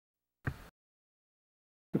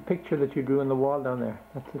picture that you drew on the wall down there.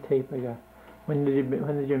 That's the tape I got. When did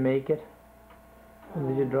you make it? When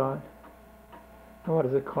did you draw it? And what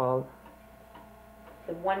is it called?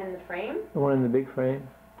 The one in the frame? The one in the big frame?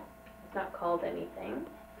 It's not called anything.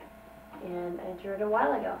 And I drew it a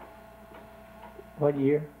while ago. What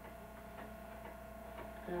year?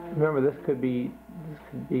 Remember, this could be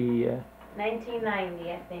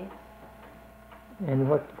 1990, I think. And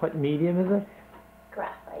what medium is it?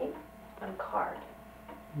 Graphite on card.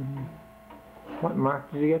 Mm-hmm. What mark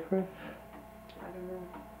did you get for it? I don't know.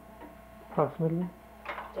 Approximately?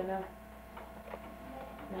 Don't know.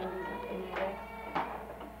 90-something, I guess.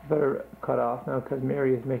 Better cut off now because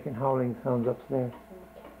Mary is making howling sounds upstairs.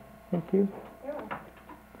 Okay. Thank you. You're welcome.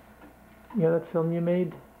 You know that film you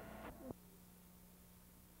made?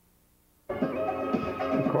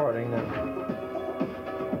 Recording now.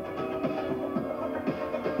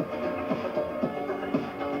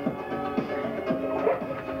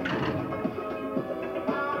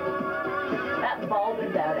 That bulb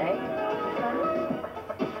is out, eh?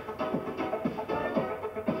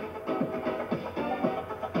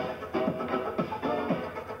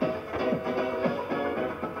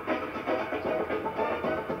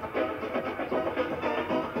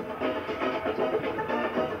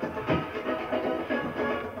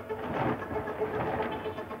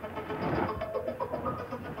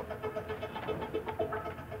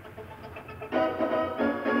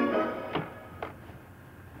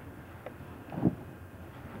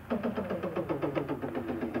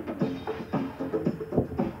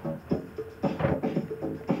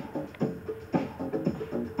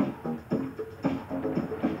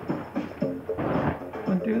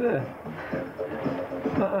 Don't do that.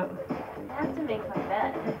 I have to make my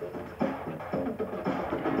bed.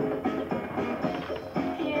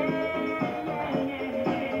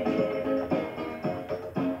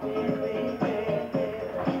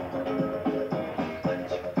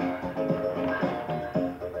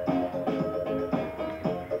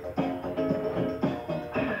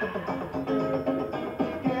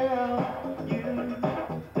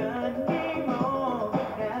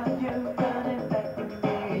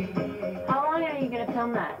 How long are you going to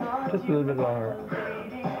film that? Just a little bit longer.